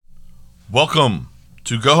Welcome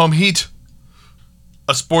to Go Home Heat,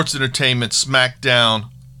 a sports entertainment SmackDown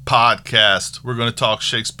podcast. We're going to talk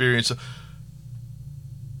Shakespearean.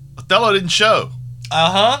 Othello didn't show.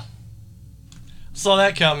 Saw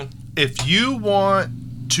that coming. If you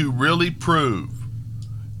want to really prove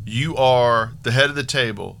you are the head of the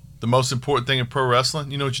table, the most important thing in pro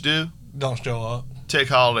wrestling, you know what you do? Don't show up. Take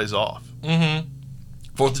holidays off. 4th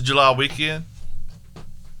of July weekend,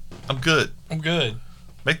 I'm good.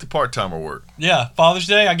 Make the part-timer work. Yeah, Father's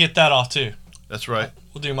Day, I get that off too. That's right.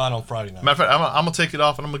 We'll do mine on Friday night. Matter of fact, I'm going to take it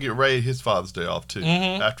off and I'm going to get Ray his Father's Day off too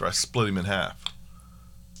after I split him in half.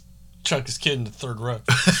 Chuck his kid in the third row.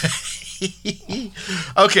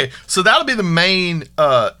 Okay, so that'll be the main.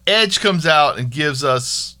 Edge comes out and gives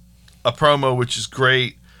us a promo, which is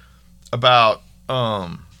great, about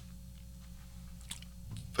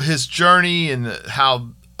his journey and how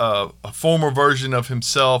a former version of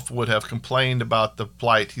himself would have complained about the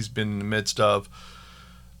plight he's been in the midst of.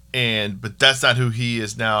 But that's not who he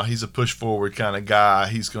is now. He's a push forward kind of guy.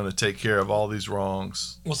 He's going to take care of all these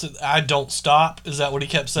wrongs. What's it? I don't stop. Is that what he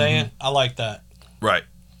kept saying? I like that. Right.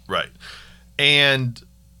 And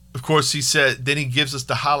of course he said, then he gives us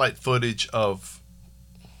the highlight footage of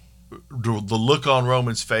the look on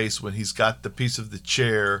Roman's face when he's got the piece of the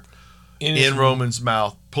chair in Roman's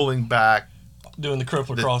mouth, pulling back. Doing the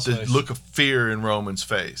crippler crossface. The look of fear in Roman's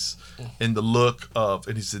face. And the look of,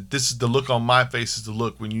 and he said, this is the look on my face, is the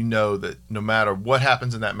look when you know that no matter what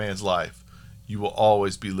happens in that man's life, you will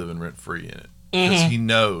always be living rent free in it. Because he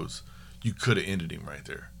knows you could have ended him right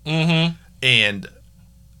there. And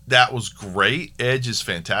that was great. Edge is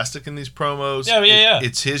fantastic in these promos. Yeah.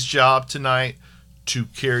 It's his job tonight to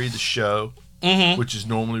carry the show, which is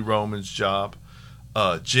normally Roman's job.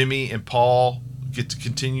 Jimmy and Paul get to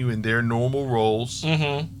continue in their normal roles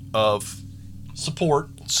of support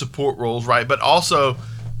roles, right? But also,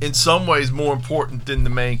 in some ways, more important than the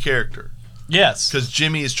main character. Yes. Because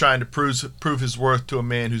Jimmy is trying to prove his worth to a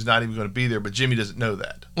man who's not even going to be there, but Jimmy doesn't know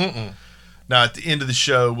that. Now, at the end of the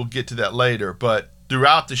show, we'll get to that later, but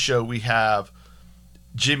throughout the show, we have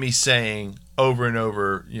Jimmy saying over and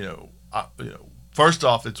over, first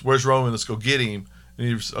off, it's, where's Roman? Let's go get him. And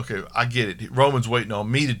he was, okay, I get it. Roman's waiting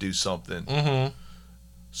on me to do something.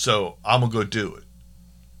 So I'm going to go do it.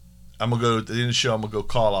 I'm going to go, at the end of the show, I'm going to go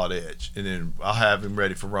call out Edge. And then I'll have him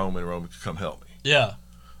ready for Roman, and Roman can come help me. Yeah.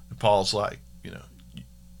 And Paul's like,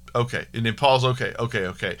 okay. And then Paul's okay.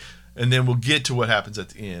 And then we'll get to what happens at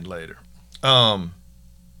the end later. Kinsuke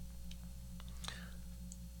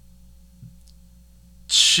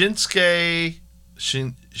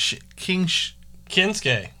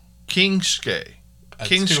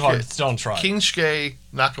It's too hard. Don't try. Kinsuke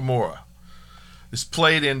Nakamura is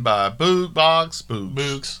played in by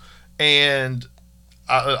Boogs. And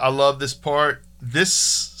I love this part. This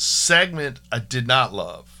segment I did not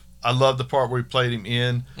love. I love the part where he played him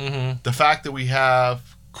in. The fact that we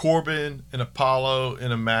have Corbin and Apollo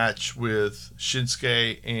in a match with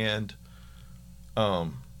Shinsuke and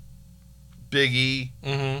Big E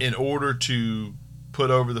in order to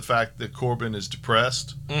put over the fact that Corbin is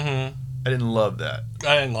depressed. I didn't love that.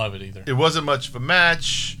 I didn't love it either. It wasn't much of a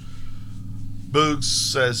match. Boogs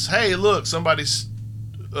says, hey, look, somebody's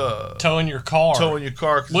towing your car.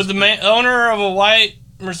 With the owner of a white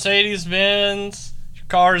Mercedes-Benz, your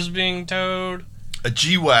car is being towed. A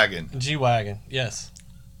G-Wagon. Yes.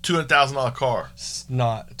 $200,000 car. It's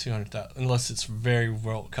not $200,000 unless it's very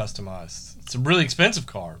well customized. It's a really expensive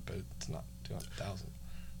car, but it's not $200,000.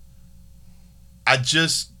 I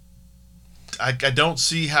don't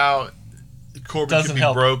see how Corbin could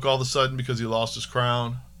be broke all of a sudden because he lost his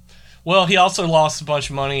crown. Well, he also lost a bunch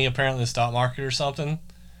of money apparently in the stock market or something.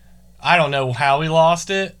 I don't know how he lost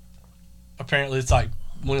it. Apparently, it's like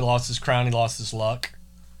when he lost his crown, he lost his luck.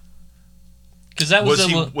 Because that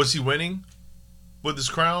was he winning with his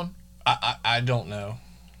crown? I don't know.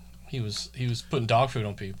 He was putting dog food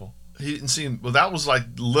on people. He didn't seem. Well, that was like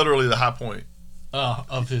literally the high point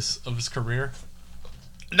of his career.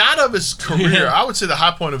 Not of his career. I would say the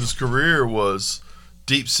high point of his career was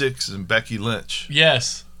Deep Six and Becky Lynch.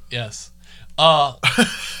 Yes.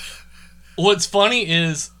 What's funny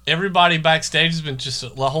is everybody backstage has been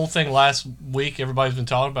the whole thing last week. Everybody's been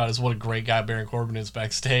talking about is what a great guy Baron Corbin is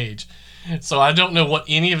backstage. So I don't know what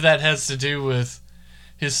any of that has to do with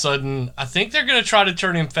his sudden. I think they're going to try to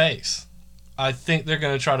turn him face. I think they're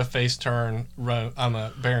going to try to face turn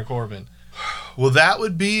Baron Corbin. Well, that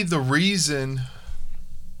would be the reason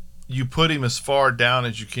you put him as far down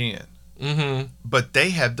as you can. But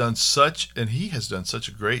they have done and he has done such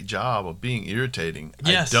a great job of being irritating.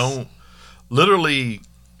 Yes. Literally,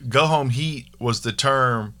 Go Home Heat was the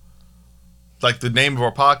term like the name of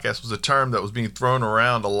our podcast was a term that was being thrown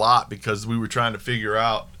around a lot because we were trying to figure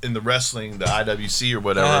out in the wrestling, the IWC or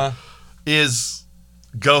whatever, is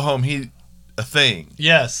go home heat a thing?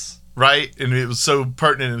 Yes. Right? And it was so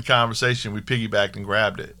pertinent in the conversation, we piggybacked and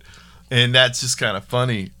grabbed it. And that's just kind of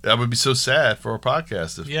funny. I would be so sad for our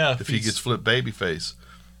podcast if he gets flipped babyface.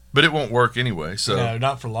 But it won't work anyway. So no,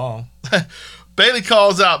 not for long. Bayley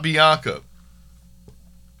calls out Bianca.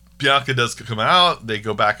 Bianca does come out. They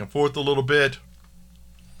go back and forth a little bit.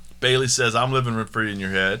 Bayley says, "I'm living rent free in your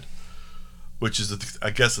head," which is, I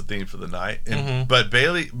guess, the theme for the night. And, but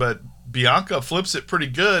Bianca flips it pretty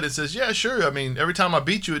good and says, "Yeah, sure. I mean, every time I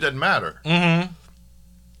beat you, it doesn't matter." Mm-hmm.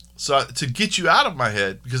 So to get you out of my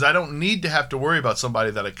head, because I don't need to have to worry about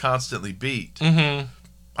somebody that I constantly beat. Mm-hmm.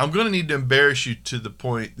 I'm going to need to embarrass you to the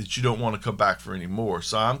point that you don't want to come back for any more.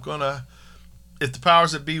 So I'm going to, if the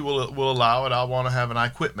powers that be will allow it, I want to have an I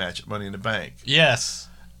Quit match at Money in the Bank. Yes.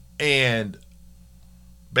 And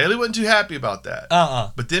Bayley wasn't too happy about that.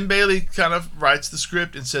 But then Bayley kind of writes the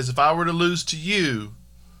script and says, if I were to lose to you,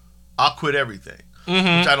 I'll quit everything.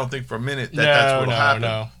 Mm-hmm. Which I don't think for a minute that's what will happen.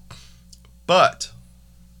 No. But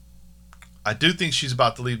I do think she's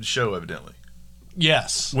about to leave the show, evidently.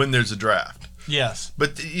 Yes. When there's a draft. Yes.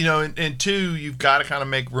 But, and two, you've got to kind of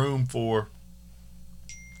make room for...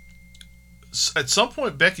 At some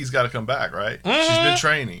point, Becky's got to come back, right? Mm-hmm. She's been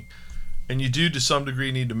training. And you do, to some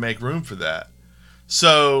degree, need to make room for that.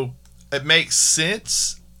 So, it makes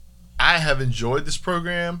sense. I have enjoyed this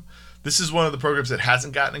program. This is one of the programs that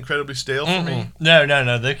hasn't gotten incredibly stale for me.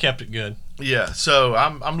 No. They kept it good. Yeah, so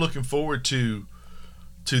I'm looking forward to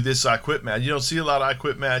this I Quit match. You don't see a lot of I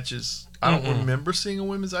Quit matches. I don't remember seeing a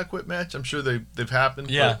women's I Quit match. I'm sure they've happened,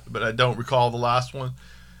 but I don't recall the last one.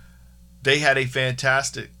 They had a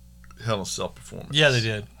fantastic Hell in a Cell performance. Yeah, they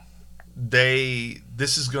did.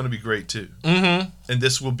 This is going to be great too. Mm-hmm. And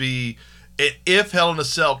this will be, if Hell in a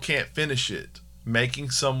Cell can't finish it,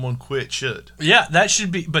 making someone quit should. Yeah, that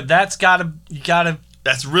should be, but that's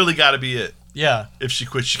really got to be it. Yeah. If she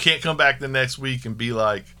quits, she can't come back the next week and be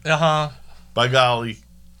like, by golly,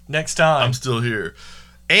 next time I'm still here.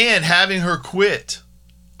 And having her quit,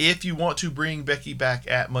 if you want to bring Becky back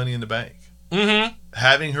at Money in the Bank,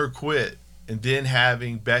 having her quit and then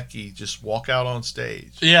having Becky just walk out on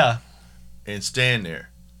stage, and stand there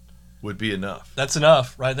would be enough. That's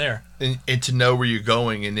enough right there. And to know where you're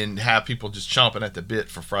going, and then have people just chomping at the bit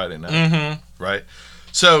for Friday night, right?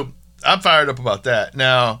 So I'm fired up about that.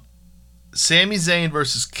 Now, Sami Zayn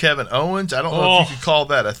versus Kevin Owens. I don't know if you could call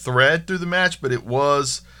that a thread through the match, but it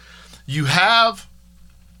was. You have,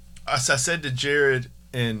 as I said to Jared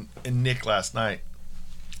and Nick last night,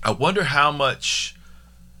 I wonder how much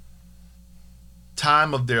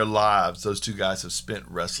time of their lives those two guys have spent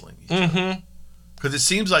wrestling each other. Because it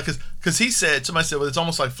seems like, because somebody said, well, it's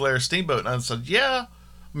almost like Flair Steamboat. And I said, yeah.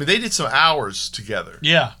 I mean, they did some hours together.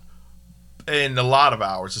 Yeah. And a lot of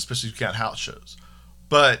hours, especially if you count house shows.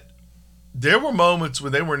 But there were moments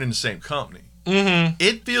when they weren't in the same company.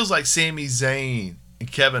 It feels like Sami Zayn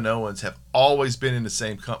and Kevin Owens have always been in the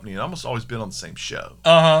same company and almost always been on the same show.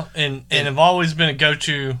 And have always been a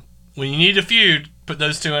go-to. When you need a feud, put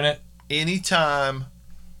those two in it. Anytime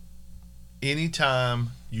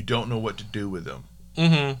you don't know what to do with them,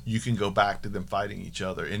 you can go back to them fighting each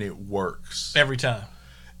other, and it works. Every time.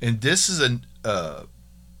 And this is a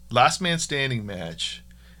last man standing match,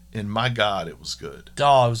 and my God, it was good.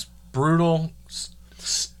 Oh, it was brutal,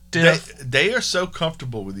 stiff. They are so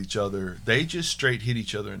comfortable with each other, they just straight hit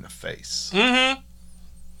each other in the face.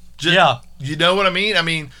 Yeah. You know what I mean? I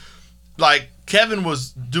mean, like, Kevin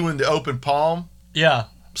was doing the open palm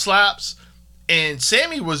slaps, and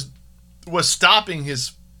Sammy was stopping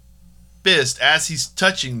his fist as he's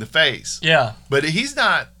touching the face. Yeah. But he's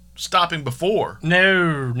not stopping before.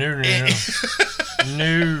 No. No.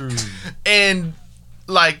 And,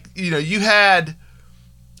 like, you had...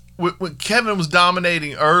 When Kevin was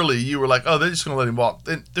dominating early, you were like, oh, they're just going to let him walk.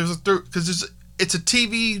 And because it's a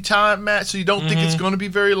TV time match, so you don't think it's going to be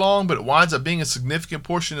very long, but it winds up being a significant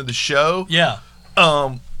portion of the show. Yeah.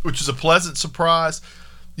 Which is a pleasant surprise.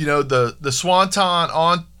 The swanton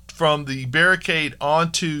on from the barricade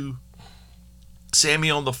onto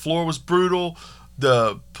Sammy on the floor was brutal.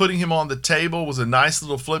 The putting him on the table was a nice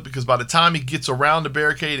little flip, because by the time he gets around the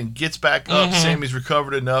barricade and gets back up, Sammy's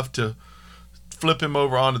recovered enough to flip him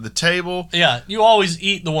over onto the table. Yeah, you always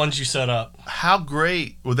eat the ones you set up. How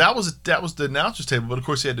great! Well, that was the announcer's table, but of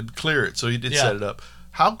course he had to clear it, so he did set it up.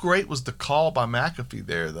 How great was the call by McAfee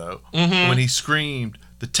there, though, when he screamed,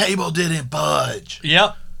 "The table didn't budge."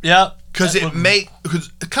 Yep. Because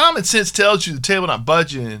common sense tells you the table not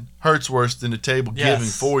budging hurts worse than the table giving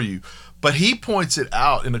for you. but he points it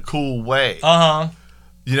out in a cool way.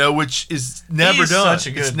 You know, which is never done.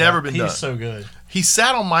 It's never been done. He's so good. He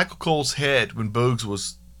sat on Michael Cole's head when Boogs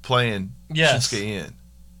was playing Shinsuke in.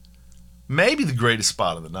 Maybe the greatest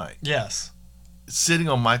spot of the night. Yes. Sitting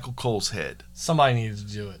on Michael Cole's head. Somebody needed to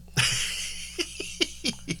do it.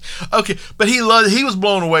 Okay, but he was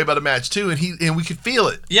blown away by the match too, and we could feel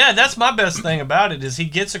it. Yeah, that's my best thing about it is he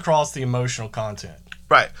gets across the emotional content.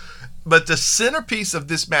 Right. But the centerpiece of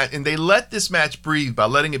this match, and they let this match breathe by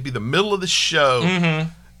letting it be the middle of the show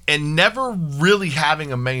and never really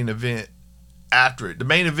having a main event after it. The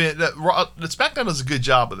main event, the SmackDown does a good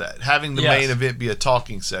job of that, having the main event be a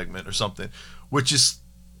talking segment or something, which is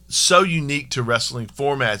so unique to wrestling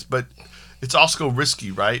formats, but it's also risky,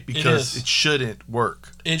 right? Because it shouldn't work.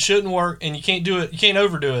 It shouldn't work, and you can't do it. You can't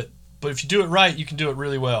overdo it. But if you do it right, you can do it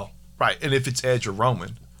really well. Right, and if it's Edge or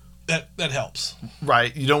Roman, that helps.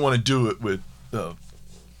 Right, you don't want to do it with.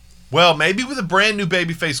 Well, maybe with a brand new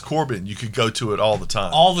babyface Corbin, you could go to it all the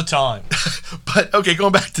time. All the time. But okay,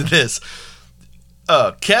 going back to this.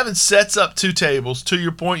 Kevin sets up two tables. To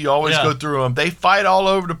your point, you always go through them. They fight all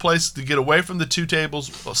over the place to get away from the two tables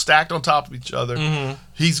stacked on top of each other.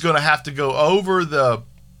 He's going to have to go over the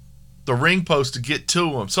ring post to get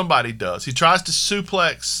to him. Somebody does. He tries to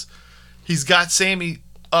suplex. He's got Sammy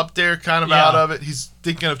up there kind of out of it. He's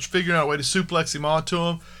thinking of figuring out a way to suplex him onto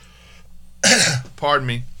him. Pardon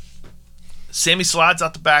me. Sammy slides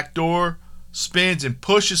out the back door, spins and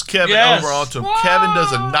pushes Kevin over onto him. Kevin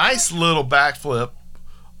does a nice little backflip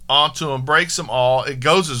onto him, breaks them all. It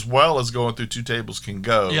goes as well as going through two tables can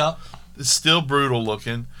go. Yep. It's still brutal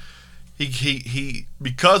looking. He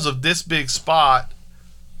because of this big spot,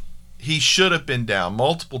 he should have been down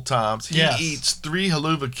multiple times. He eats 3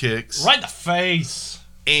 haluva kicks. Right in the face.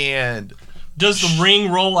 And does the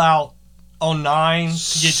ring roll out on 9 to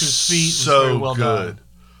get to his feet? So very well good. Done.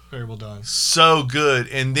 Very well done. So good.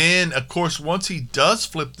 And then, of course, once he does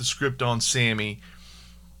flip the script on Sammy,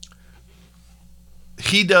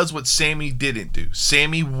 he does what Sammy didn't do.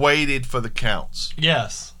 Sammy waited for the counts.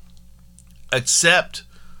 Yes. Except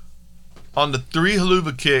on the 3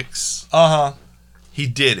 haluva kicks, he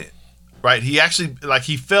didn't. Right? He actually,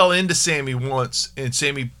 he fell into Sammy once, and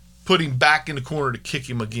Sammy put him back in the corner to kick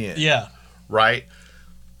him again. Yeah. Right?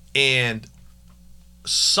 And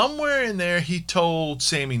somewhere in there, he told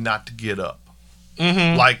Sammy not to get up.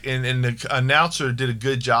 And the announcer did a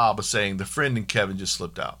good job of saying the friend and Kevin just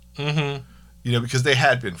slipped out. You know, because they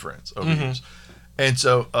had been friends over years. And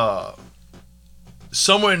so,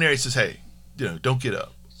 somewhere in there, he says, hey, don't get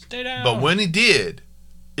up. Stay down. But when he did,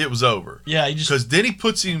 it was over. Yeah, he just... Because then he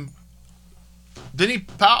puts him... Then he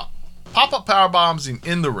pop-up power bombs him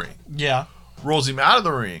in the ring. Yeah. Rolls him out of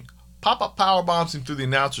the ring. Pop-up power bombs him through the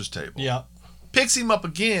announcer's table. Yeah. Picks him up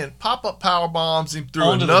again. Pop-up power bombs him through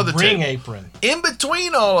onto another the ring table. Apron. In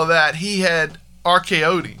between all of that, he had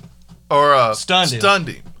RKO'd him. Or stunned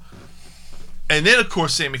him. And then, of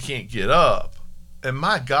course, Sammy can't get up. And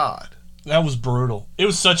my God. That was brutal. It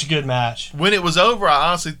was such a good match. When it was over, I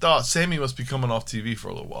honestly thought Sammy must be coming off TV for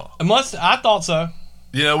a little while. I thought so.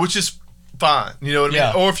 You know, which is fine. You know what I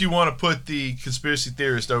Yeah. mean? Or if you want to put the conspiracy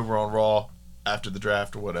theorist over on Raw after the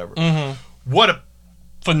draft or whatever. What a...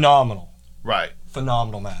 Phenomenal. Right.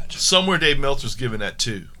 Phenomenal match. Somewhere Dave Meltzer's giving that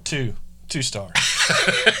 2. 2 stars.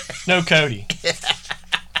 No Cody.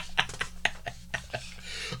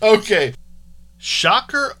 Okay.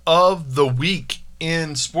 Shocker of the week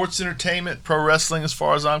in sports entertainment, pro wrestling, as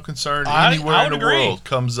far as I'm concerned, anywhere in the world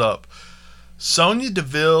comes up. Sonya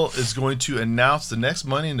Deville is going to announce the next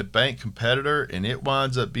Money in the Bank competitor, and it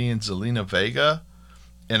winds up being Zelina Vega.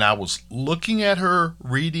 And I was looking at her,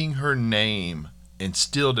 reading her name, and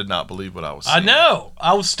still did not believe what I was seeing. I know.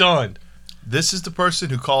 I was stunned. This is the person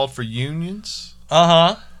who called for unions.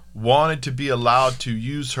 Wanted to be allowed to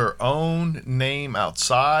use her own name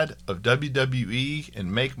outside of WWE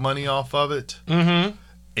and make money off of it.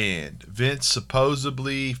 And Vince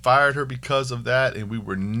supposedly fired her because of that, and we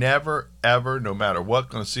were never, ever, no matter what,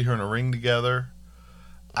 going to see her in a ring together.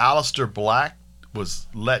 Aleister Black was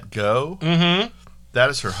let go. That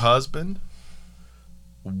is her husband.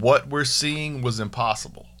 What we're seeing was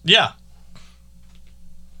impossible. Yeah.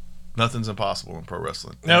 Nothing's impossible in pro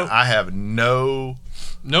wrestling. No. I have no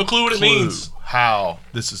clue what it means. How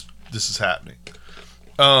this is happening.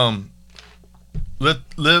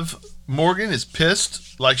 Liv Morgan is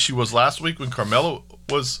pissed like she was last week when Carmella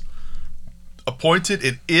was appointed.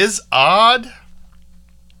 It is odd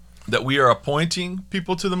that we are appointing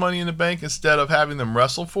people to the Money in the Bank instead of having them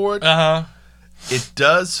wrestle for it. It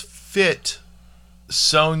does fit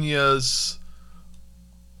Sonya's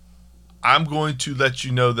I'm going to let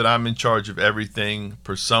you know that I'm in charge of everything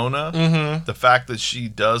persona. Mm-hmm. The fact that she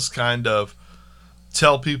does kind of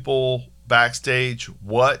tell people backstage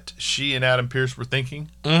what she and Adam Pearce were thinking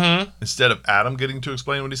instead of Adam getting to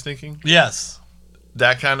explain what he's thinking. Yes.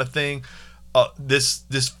 That kind of thing. This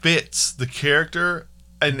fits the character,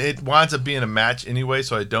 and it winds up being a match anyway,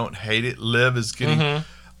 so I don't hate it. Liv is getting...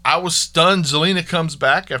 I was stunned Zelina comes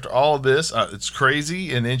back after all of this. It's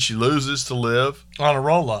crazy, and then she loses to Liv. On a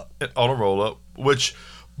roll-up. On a roll-up,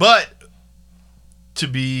 but to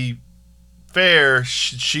be fair,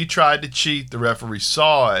 she tried to cheat. The referee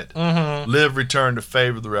saw it. Liv returned to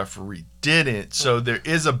favor. The referee didn't. So there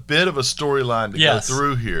is a bit of a storyline to go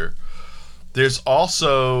through here. There's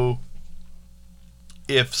also,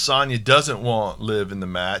 if Sonya doesn't want Liv in the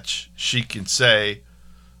match, she can say,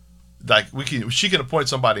 like, she can appoint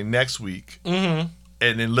somebody next week, and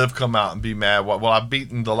then Liv come out and be mad. Well, I've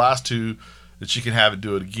beaten the last two. That she can have it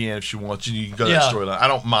do it again if she wants. You can go that storyline. I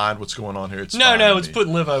don't mind what's going on here. It's it's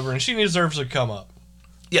putting Liv over, and she deserves a come up.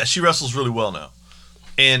 Yeah, she wrestles really well now.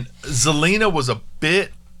 And Zelina was a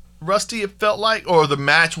bit rusty, it felt like, or the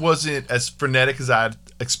match wasn't as frenetic as I'd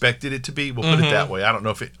expected it to be. We'll put it that way. I don't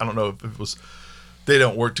know if it was they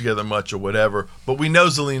don't work together much or whatever. But we know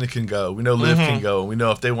Zelina can go. We know Liv can go. And we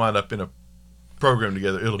know if they wind up in a program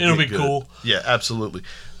together, it'll be good. Cool. Yeah, absolutely.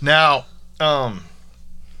 Now,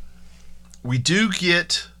 we do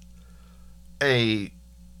get a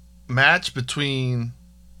match between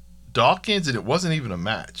Dawkins, and it wasn't even a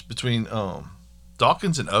match, between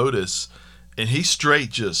Dawkins and Otis, and he straight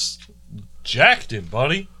just jacked him,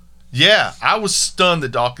 buddy. Yeah, I was stunned that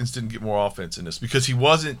Dawkins didn't get more offense in this because he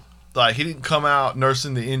wasn't, like, he didn't come out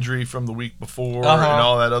nursing the injury from the week before and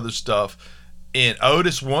all that other stuff. And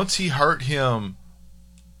Otis, once he hurt him,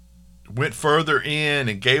 went further in,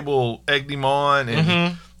 and Gable egged him on,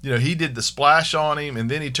 and he did the splash on him, and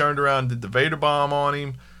then he turned around and did the Vader bomb on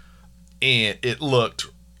him, and it looked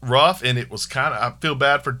rough, and it was kind of, I feel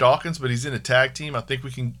bad for Dawkins, but he's in a tag team. I think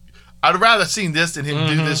I'd rather seen this than him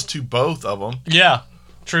do this to both of them. Yeah,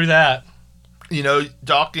 true that.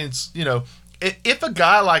 Dawkins, if a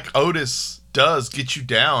guy like Otis does get you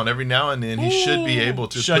down every now and then, he should be able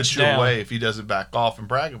to put you away if he doesn't back off and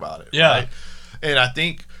brag about it. Yeah. Right? And I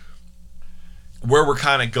think where we're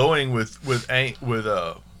kind of going with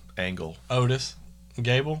Angle, Otis,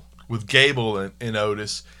 Gable, with Gable and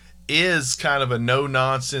Otis, is kind of a no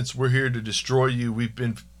nonsense. We're here to destroy you. We've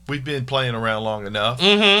been playing around long enough,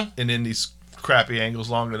 and in these crappy angles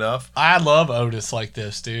long enough. I love Otis like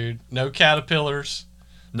this, dude. No caterpillars,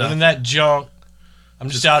 none of that junk. I'm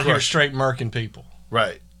just out here straight murking people.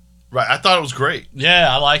 Right. I thought it was great. Yeah,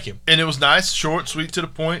 I like him, and it was nice, short, sweet, to the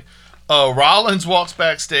point. Rollins walks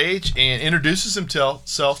backstage and introduces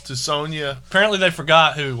himself to Sonya. Apparently they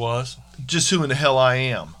forgot who he was. Just who in the hell I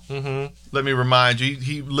am. Let me remind you,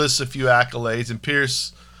 he lists a few accolades, and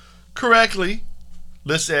Pearce correctly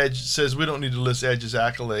lists Edge, says we don't need to list Edge's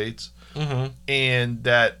accolades, and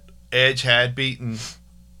that Edge had beaten,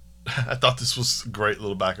 I thought this was a great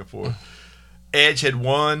little back and forth, Edge had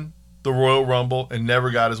won the Royal Rumble and never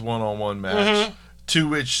got his one-on-one match, to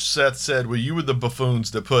which Seth said, well, you were the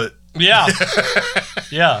buffoons that put... Yeah.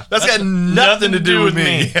 That's got nothing to do with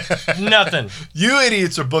me. Nothing. You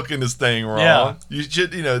idiots are booking this thing wrong. Yeah. You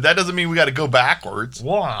should, that doesn't mean we got to go backwards.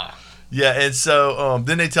 Why? Yeah, and so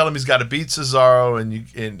then they tell him he's got to beat Cesaro,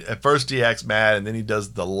 and at first he acts mad, and then he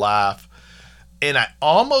does the laugh. And I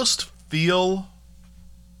almost feel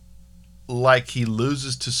like he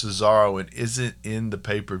loses to Cesaro and isn't in the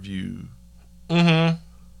pay-per-view.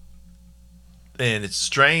 And it's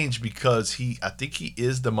strange because I think he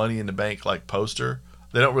is the Money in the Bank like poster.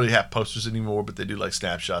 They don't really have posters anymore, but they do like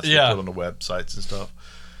snapshots they put on the websites and stuff.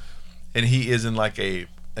 And he is in like a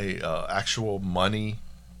actual money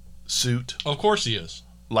suit. Of course he is.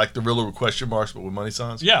 Like the Riddler with question marks, but with money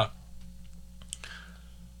signs. Yeah.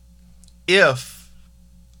 If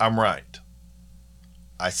I'm right,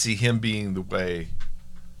 I see him being the way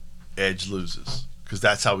Edge loses, because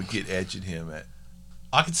that's how we get Edge and him at.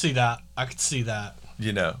 I could see that.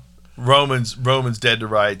 Roman's dead to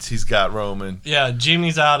rights. He's got Roman. Yeah,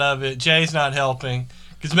 Jimmy's out of it. Jay's not helping.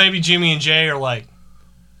 Because maybe Jimmy and Jay are like...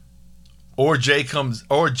 Or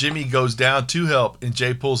Jimmy goes down to help and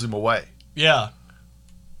Jay pulls him away. Yeah.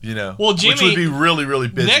 Well, Jimmy, which would be really, really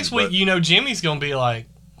busy. Next week, Jimmy's going to be like,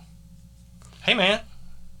 hey, man.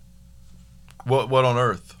 What on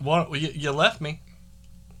earth? What you left me.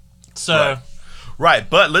 So... Right,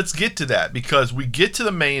 but let's get to that, because we get to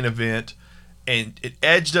the main event, and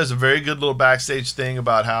Edge does a very good little backstage thing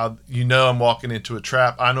about how, I'm walking into a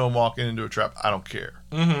trap. I know I'm walking into a trap. I don't care.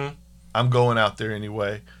 I'm going out there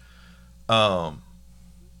anyway.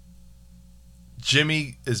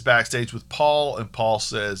 Jimmy is backstage with Paul, and Paul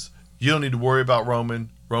says, "You don't need to worry about Roman.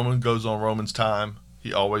 Roman goes on Roman's time.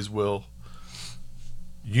 He always will.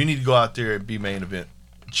 You need to go out there and be main event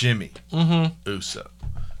Jimmy Uso."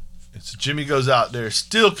 And so Jimmy goes out there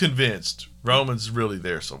still convinced Roman's really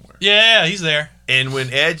there somewhere. Yeah, he's there. And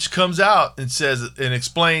when Edge comes out and says and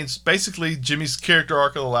explains basically Jimmy's character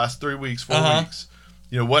arc of the last 3 weeks, 4 weeks,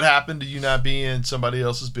 what happened to you not being somebody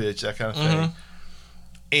else's bitch, that kind of thing.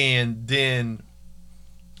 And then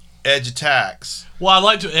Edge attacks. Well, I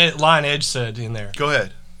like to line Edge said in there. Go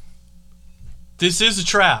ahead. This is a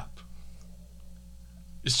trap.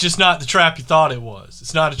 It's just not the trap you thought it was.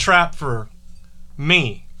 It's not a trap for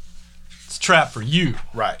me. It's a trap for you.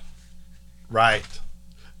 Right.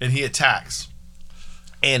 And he attacks.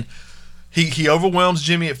 And he overwhelms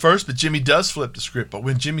Jimmy at first, but Jimmy does flip the script. But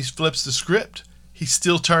when Jimmy flips the script, he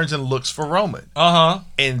still turns and looks for Roman.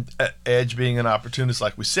 And Edge, being an opportunist,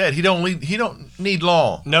 like we said, he don't need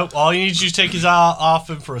long. Nope. All you need to do is take his eye off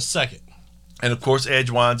him for a second. And of course,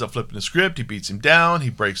 Edge winds up flipping the script. He beats him down.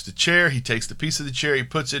 He breaks the chair. He takes the piece of the chair. He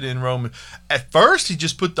puts it in Roman. At first, he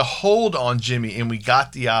just put the hold on Jimmy, and we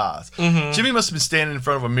got the eyes. Jimmy must have been standing in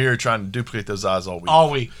front of a mirror trying to duplicate those eyes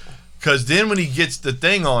all week. Because then when he gets the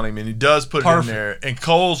thing on him, and he does put it in there, and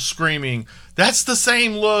Cole's screaming, "That's the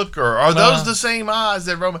same look," or "Are those the same eyes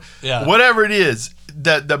that Roman?" Yeah. Whatever it is,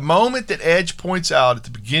 the moment that Edge points out at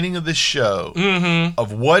the beginning of this show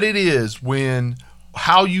of what it is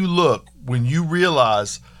how you look when you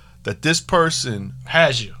realize that this person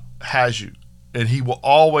has you, and he will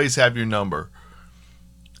always have your number.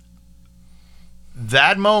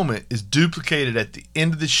 That moment is duplicated at the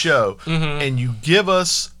end of the show, and you give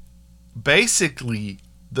us basically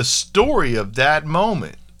the story of that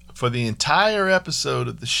moment for the entire episode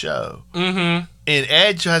of the show. And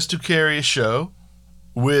Edge has to carry a show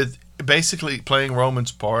with basically playing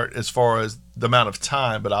Roman's part as far as the amount of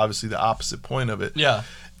time, but obviously the opposite point of it. Yeah.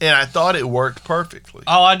 And I thought it worked perfectly.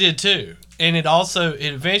 Oh, I did too. And it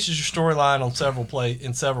advances your storyline on several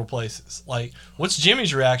places. Like, what's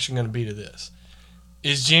Jimmy's reaction going to be to this?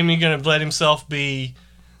 Is Jimmy going to let himself be,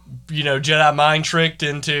 Jedi mind tricked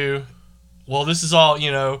into, well, this is all,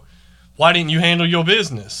 why didn't you handle your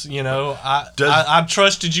business? I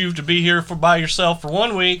trusted you to be here by yourself for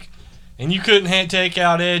 1 week, and you couldn't take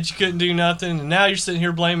out Edge, you couldn't do nothing, and now you're sitting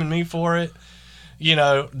here blaming me for it.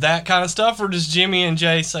 That kind of stuff. Or does Jimmy and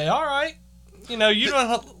Jay say, all right, you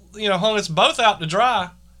don't, hung us both out to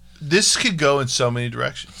dry. This could go in so many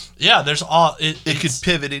directions. Yeah, it could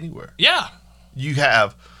pivot anywhere. Yeah. You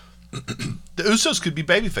have the Usos could be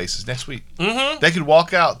baby faces next week. They could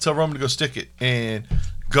walk out, tell Roman to go stick it, and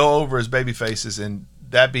go over as baby faces, and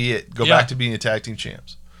that be it. Go back to being tag team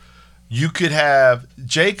champs. You could have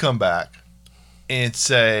Jay come back and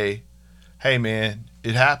say, "Hey man,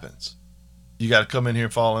 it happens. You got to come in here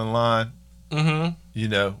and fall in line."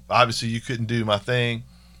 Obviously you couldn't do my thing.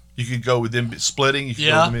 You could go with them splitting. You could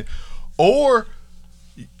go with them in. Or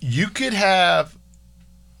you could have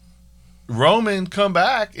Roman come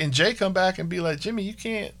back and Jay come back and be like, "Jimmy,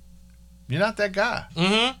 you're not that guy."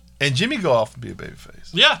 And Jimmy go off and be a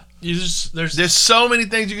babyface. Yeah. There's so many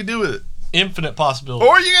things you could do with it. Infinite possibilities.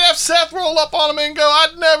 Or you could have Seth roll up on him and go,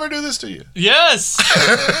 "I'd never do this to you." Yes.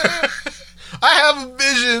 I have a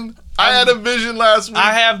vision. I had a vision last week.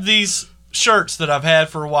 I have these shirts that I've had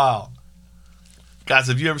for a while. Guys,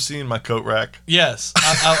 have you ever seen my coat rack? Yes.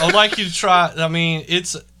 I would like you to try.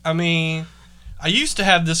 I used to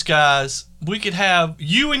have this, guys. We could have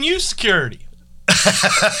you and you security.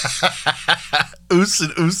 Oos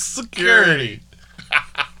and Oos security.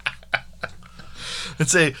 And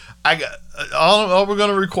say, all we're going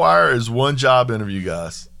to require is one job interview,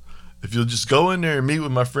 guys. If you'll just go in there and meet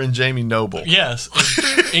with my friend Jamie Noble. Yes,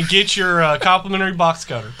 and get your complimentary box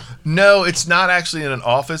cutter. No, it's not actually in an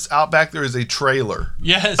office. Out back there is a trailer.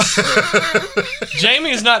 Yes. Jamie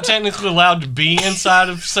is not technically allowed to be inside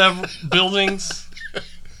of several buildings.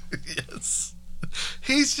 Yes.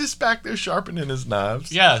 He's just back there sharpening his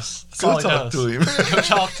knives. Yes. Go talk to him. Go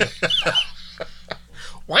talk to him.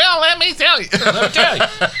 Well, let me tell you.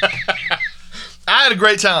 I had a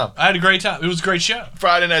great time. It was a great show.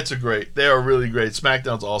 Friday nights are great. They are really great.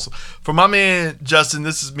 SmackDown's awesome. For my man, Justin,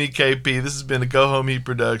 this is me, KP. This has been a Go Home Heat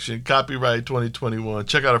production. Copyright 2021.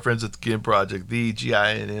 Check out our friends at the GIN Project,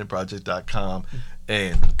 theginn project.com.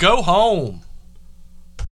 And go home.